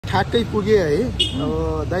ठ्याक्कै पुगे है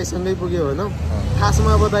अब दाइसँगै पुग्यो भनौँ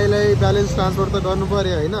खासमा अब दाइलाई ब्यालेन्स ट्रान्सफर त गर्नु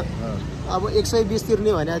पर्यो होइन अब 120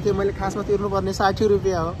 तिर्ने भनेको थियो मैले खासमा तिर्नुपर्ने 60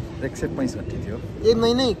 रुपियाँ हो 165 थियो ए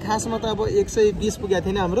नै खासमा त अब 120 पुगेको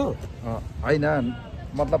थिएन हाम्रो होइन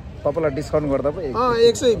मतलब तपाईलाई डिस्काउन्ट गर्दा पो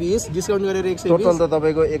 120 डिस्काउन्ट गरेर 120 टोटल त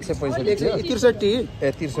तपाईको 165 थियो 63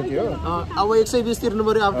 ए 63 हो अब 120 तिर्नु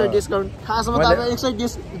पर्यो आफ्टर डिस्काउन्ट खासमा त अब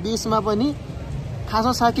 120 मा पनि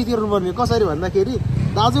खासमा 60 तिर्नु पर्ने कसरी भन्दाखेरि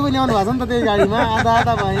दाजु पनि ल्याउनु भएको छ नि त त्यही गाडीमा आधा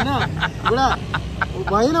आधा भएन बुढा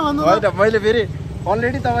भएन भन्नु होइन मैले फेरि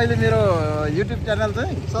अलरेडी तपाईले मेरो युट्युब च्यानल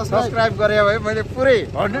चाहिँ सब्स्क्राइब गरे भए मैले पुरै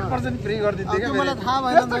 100% फ्री गरिदिन्थे के मलाई थाहा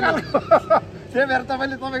भएन नि त्यही भएर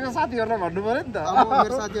तपाईले तपाईको साथीहरुलाई भन्नु पर्यो नि त अब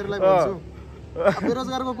मेरो साथीहरुलाई भन्छु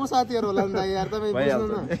बेरोजगारको को साथीहरु होला नि त यार तपाई बुझ्नु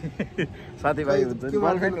न साथीभाइ हुन्छ नि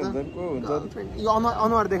गर्लफ्रेन्ड हुन्छ नि को हुन्छ यो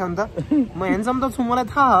अनुहार देखाउनु त म ह्यान्डसम त छु मलाई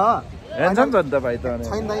थाहा हो ह्यान्डसम छ नि त भाइ त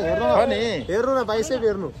छैन भाइ हेर्नु न बाइसेप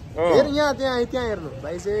हेर्नु हेर यहाँ त्यहाँ हेर्नु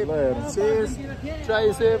बाइसेप चेस्ट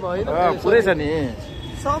ट्राइसेप हैन पुरै छ नि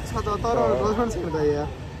सब छ त तर गर्लफ्रेन्ड छैन त यार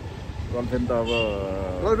गर्लफ्रेन्ड त अब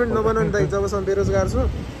गर्लफ्रेन्ड नबनाउने त जबसम्म बेरोजगार छु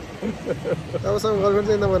तबसम्म गर्लफ्रेन्ड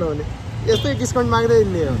चाहिँ नबनाउने यस्तै डिस्काउन्ट माग्दै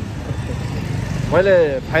हिँड्ने हो मैले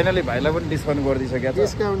फाइनली भाइलाई पनि डिस्काउन्ट गरिदिसकेको छु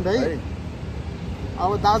डिस्काउन्ट है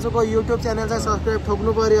अब दाजुको युट्युब च्यानल चाहिँ सब्स्क्राइब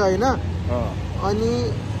ठोक्नु पर्यो हैन अनि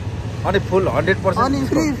फुल 100% अनि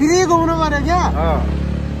फ्री घुम्नु पर्यो क्या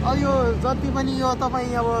अब यो जति पनि यो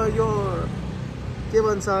तपाईँ अब यो के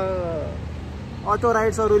भन्छ अटो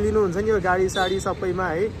राइड्सहरू लिनुहुन्छ नि यो गाडी साडी सबैमा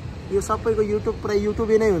है यो सबैको युट्युब पुरै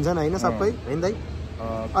युट्युबै नै हुन्छ नि होइन सबै होइन दाइ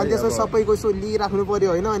अनि त्यसमा सबैको यसो लिइराख्नु पर्यो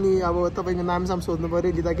होइन अनि अब तपाईँको नामसाम सोध्नु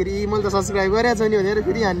पर्यो लिँदाखेरि मैले त सब्सक्राइब गरेको छ नि भनेर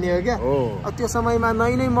फेरि हान्ने हो क्या अब त्यो समयमा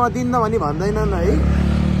नै म दिन्न भने भन्दैनन् है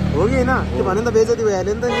हो कि होइन त्यो भने त बेइज्जती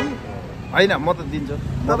भइहाल्यो नि त नि होइन म त दिन्छु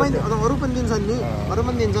तपाईँ अरू पनि दिन्छन् नि अरू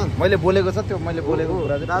पनि दिन्छन् मैले बोलेको छ त्यो मैले बोलेको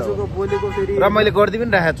कुरा दाजुको बोलेको फेरि र मैले गरिदिइ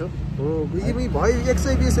पनि राखेको छु हो भयो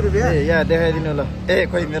 120 रुपियाँ यहाँ देखाइदिनु ल ए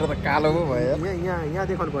खोइ मेरो त कालो पो भयो यहाँ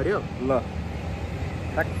देखाउनु पर्यो ल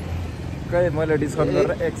ठ्याक्कै मैले डिस्काउन्ट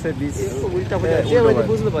गरेर 120 उल्टा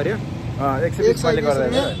बुझ्नु पर्यो 120 मैले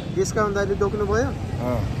गर्दा डिस्काउन्ट दाइले टोक्नु भयो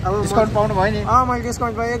अब डिस्काउन्ट पाउनु भयो नि मैले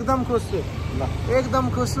डिस्काउन्ट पाएँ एकदम खुस छु ल एकदम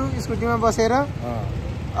खुस छु स्कुटीमा बसेर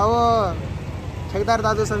अब ठेकदार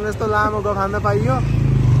दाजुसँग यस्तो लामो गफ हान्न पाइयो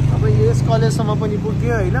अब यस कलेजसम्म पनि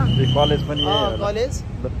पुग्यो होइन कलेज पनि कलेज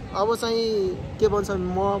अब चाहिँ के भन्छ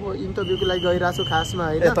म अब इन्टरभ्यूको लागि गइरहेको छु खासमा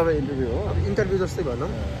होइन तपाईँ इन्टरभ्यू हो इन्टरभ्यू जस्तै भनौँ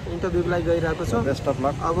इन्टरभ्यूको लागि गइरहेको छु बेस्ट अफ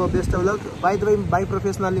लक अब best of lock by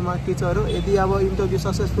professionally म टिचर हो यदि अब इन्टरभ्यू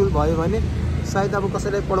सक्सेसफुल भयो भने सायद अब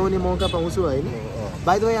कसैलाई पढाउने मौका पाउँछु होइन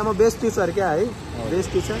by the way I'm best teacher क्या है बेस्ट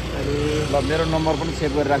टिचर अनि ल मेरो नम्बर पनि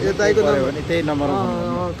सेभ गरेर राख्नु दाइको नम्बर भने त्यही नम्बर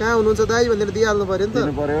कहाँ हुनुहुन्छ दाइ भनेर दिइहाल्नु पर्यो नि त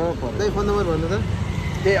दिनु पर्यो दाइ फोन नम्बर भन्नु त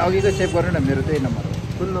त्यही अघिको सेभ गर्नु न मेरो त्यही नम्बर हो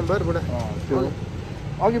फोन नम्बर बुढा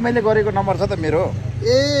अघि मैले गरेको नम्बर छ त मेरो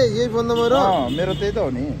ए यही फोन नम्बर हो मेरो त्यही त हो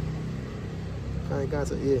नि कहाँ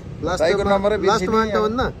छ ए लास्टको नम्बर लास्टमा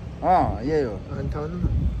 58 यही हो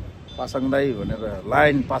 58 पासाङ दाई भनेर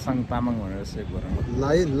लाइन पासाङ तामाङ भनेर सेभ गर्नु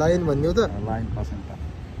लाइन भन्ने हो त line Pasang Tamang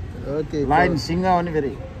okay line Singh हो नि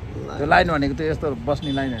फेरि त्यो लाइन भनेको त यस्तो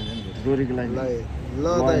बस्ने लाइन होइन नि डोरीको लाइन ल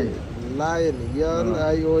दाइ लाइन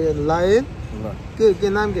LION लाइन के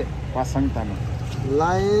नाम के पासाङ तामाङ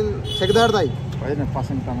लाइन ठेकदार दाइ होइन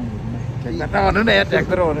पासाङ तामाङ ठेकदार भन्नु न यहाँ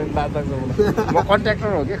ट्र्याक्टर हो भने लाज लाग्छ म कन्ट्र्याक्टर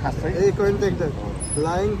हो कि खास चाहिँ ए कन्ट्र्याक्टर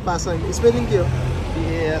लाइन पासाङ स्पेलिङ के हो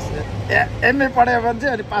एमए पढ्यो भने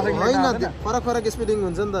चाहिँ अनि पासाङ होइन फरक स्पेलिङ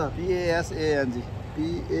हुन्छ नि त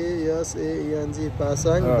PASANG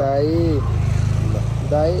पासाङ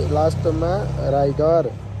दाइ लास्टमा राइडर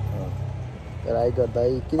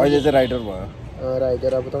दाइ अहिले चाहिँ राइडर भयो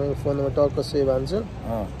राइडर अब तपाईँको फोन नम्बर टक्क सेभ हाल्छु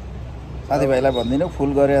साथीभाइलाई भनिदिनु फुल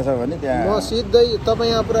गरेछ भने त्यहाँ म सिधै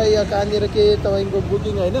तपाईँ यहाँ पुरा यहाँ कहाँनिर के तपाईँको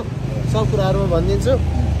बुकिङ होइन सब कुराहरूमा भनिदिन्छु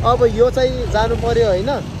अब यो चाहिँ जानु पर्यो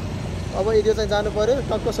होइन अब यो चाहिँ जानु पर्यो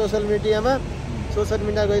टक्क सोसियल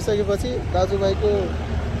मिडिया गइसकेपछि दाजुभाइको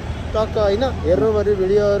टक्क होइन हेर्नु पर्यो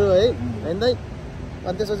भिडियोहरू है होइन दाइ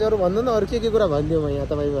अनि त्यसपछि अरू भन्नु न अरू के कुरा भनिदिउँ म यहाँ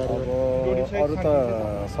तपाईँको बारेमा अरू त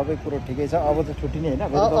सबै कुरो ठिकै छ अब त छुट्टी नै होइन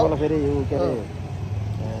तपाईँलाई फेरि यो के अरे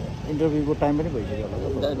इन्टरभ्यूको टाइम पनि भइसक्यो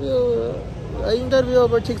होला इन्टरभ्यू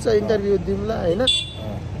अब ठिक छ इन्टरभ्यू दिउँला होइन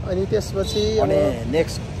अनि त्यसपछि अनि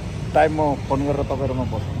नेक्स्ट टाइम म फोन गरेर तपाईँहरूमा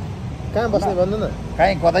बस्छु कहाँ बस्ने भन्नु न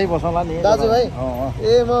कहीँ कतै बसौँला नि दाजुभाइ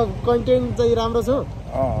ए म कन्टेन्ट चाहिँ राम्रो छु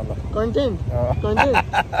कन्टेन्ट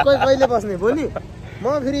कहिले बस्ने भोलि म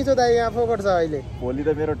फ्री छु दाइ यहाँ फोकट छ अहिले भोलि त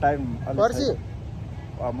मेरो टाइम पर्सि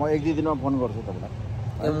म 1-2 दिनमा फोन गर्छु तपाईँलाई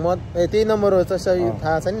म त्यही नम्बर हो सही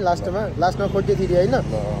थाहा छ नि लास्टमा 43 होइन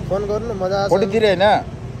फोन गर्नु मजा आउँछ 43 होइन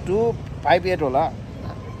 258 होला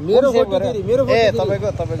मेरो सेभ फोटो गर्यो? मेरो ए फोटो तपाईँको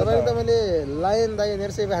तपाईँको त मैले लायन दाइ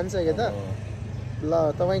भनेर सेभ हान्सकेँ त ल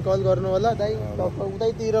तपाईँ कल गर्नु होला दाइ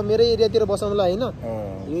उतैतिर मेरै एरियातिर बसाउनु ल होइन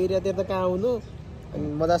यो एरियातिर त कहाँ आउनु अनि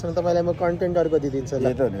मजासँग तपाईँलाई म कन्टेन्टहरूको दिइदिन्छु ल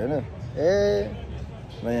यही त हो नि होइन ए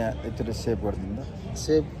ल यहाँ एकचोटि सेभ गरिदिनु त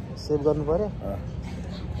सेभ गर्नु पर्यो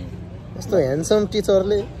यस्तो ह्यान्डसम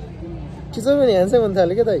टिचरले टिचर पनि ह्यान्डसम हुन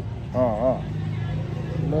थाल्यो क्या दाइ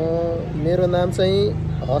मेरो नाम चाहिँ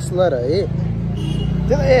हस्लर है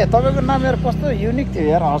त्यो ए तपाईँको नाम यार कस्तो युनिक थियो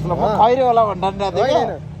यार हस्लर म खैरे होला भन्दा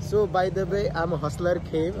so by the way I'm hustler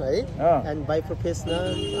Khem है एन्ड बाई प्रोफेसनल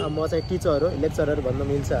म चाहिँ टिचर हो लेक्चरर भन्न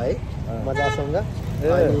मिल्छ है मजासँग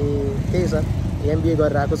अनि त्यही छ एमबिए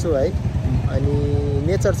गरेर आएको छु है अनि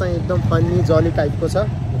नेचर चाहिँ एकदम फन्नी जली टाइपको छ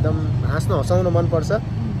एकदम हाँस्न हँसाउन मनपर्छ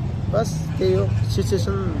बस त्यही हो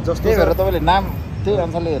सिचुएसन जस्तो भएर तपाईँले नाम त्यही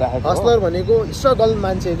अनुसारले राखेको हस्लर भनेको स्ट्रगल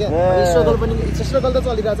मान्छे क्या स्ट्रगल पनि स्ट्रगल त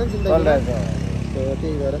चलिरहेको छ नि जिन्दगीमा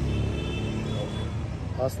त्यही भएर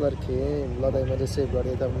हस्लर खेम ल दाइ मैले सेभ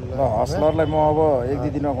गरेँ त हस्लरलाई म अब एक दुई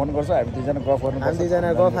दिनमा फोन गर्छु हामी दुईजना गफ गर्नु हामी दुईजना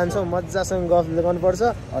गफ हान्छौँ मजासँग गफ गर्नुपर्छ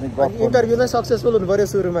अनि इन्टरभ्यू नै सक्सेसफुल हुनु पर्यो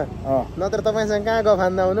सुरुमा नत्र तपाईँसँग कहाँ गफ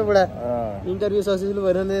हान्दा हुनु बुढा इन्टरभ्यू सक्सेसफुल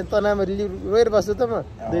भयो भने तनाव रोएर बस्छु त म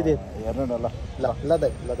 2 दिन हेर्नु न ल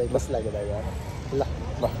दाइ कस्तो लाग्यो दाइ ल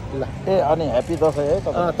ल ल ए अनि ह्यापी दसैँ है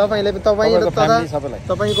तपाईँले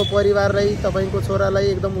तपाईँको परिवारलाई तपाईँको छोरालाई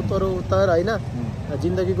एकदम उत्तर होइन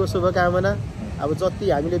जिन्दगीको शुभकामना अब जति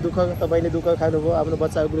हामीले तपाईँले दुःख खानुभयो आफ्नो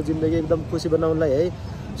बच्चाको जिन्दगी एकदम खुसी बनाउनलाई है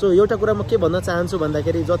सो एउटा कुरा म के भन्न चाहन्छु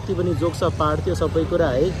भन्दाखेरि जति पनि जोक छ पार्ट त्यो सबै कुरा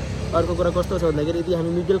है अर्को कुरा कस्तो छ भन्दाखेरि यदि हामी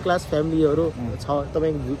मिडल क्लास फ्यामिलीहरू छ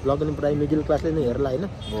तपाईँ भ्लग पनि प्रायः मिडल क्लासले नै हेर्ला होइन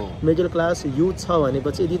मिडल क्लास युथ छ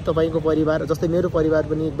भनेपछि यदि तपाईँको परिवार जस्तै मेरो परिवार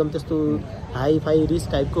पनि एकदम त्यस्तो हाई फाई रिच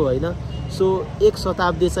टाइपको होइन सो 1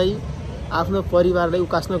 शताब्दी चाहिँ आफ्नो परिवारलाई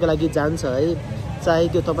उकास्नको लागि जान्छ है चाहे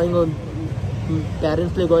त्यो तपाईँको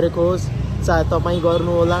प्यारेन्ट्सले गरेको होस् चाहे तपाईँ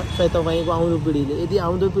गर्नु होला चाहे तपाईँको आउँदो पिँढीले यदि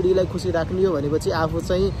आउँदो पिँढीलाई खुसी राख्ने हो भनेपछि आफू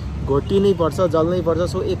चाहिँ घोटिनै पर्छ जल्नै पर्छ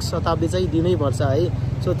सो 1 शताब्दी चाहिँ दिनै पर्छ है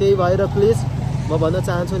सो त्यही भएर प्लिज म भन्न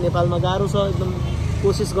चाहन्छु नेपालमा गाह्रो छ एकदम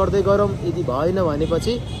कोसिस गर्दै गरौँ यदि भएन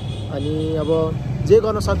भनेपछि अनि अब जे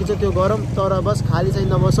गर्न सकिन्छ त्यो गरौँ तर बस खाली चाहिँ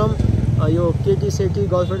नबसौँ यो केटी सेटी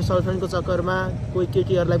गर्लफ्रेन्ड सर्लफ्रेन्डको चक्करमा कोही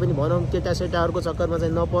केटीहरूलाई पनि भनौँ केटा सेटाहरूको चक्करमा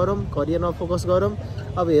चाहिँ नपरौँ करियरमा फोकस गरौँ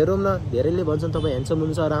अब हेरौँ न धेरैले भन्छन् तपाईँ ह्यान्डसम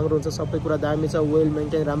हुनुहुन्छ राम्रो हुन्छ सबै कुरा दामी छ वेल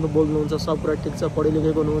मेन्टेन राम्रो बोल्नुहुन्छ सब कुरा ठिक छ पढे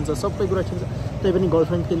लेखेको हुनुहुन्छ सबै कुरा ठिक छ त्यही पनि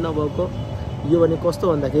गर्लफ्रेन्ड किन नभएको यो भने कस्तो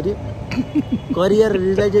भन्दाखेरि करियर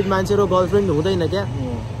रिलेटेड मान्छे र गर्लफ्रेन्ड हुँदैन क्या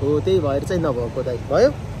हो त्यही भएर चाहिँ नभएको दाइ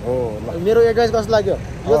भयो हो मेरो एडभाइस कस्तो लाग्यो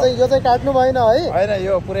यो चाहिँ काट्नु भएन है हैन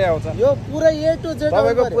यो पुरै आउँछ यो पुरै ए टु जेड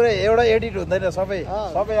तपाईको पुरै एउटा एडिट हुँदैन सबै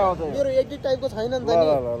आउँछ मेरो एडिट टाइपको छैन नि त नि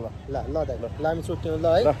ल दाइ ल हामी छुट्यौँ ल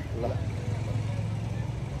है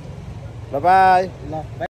ल बाई ल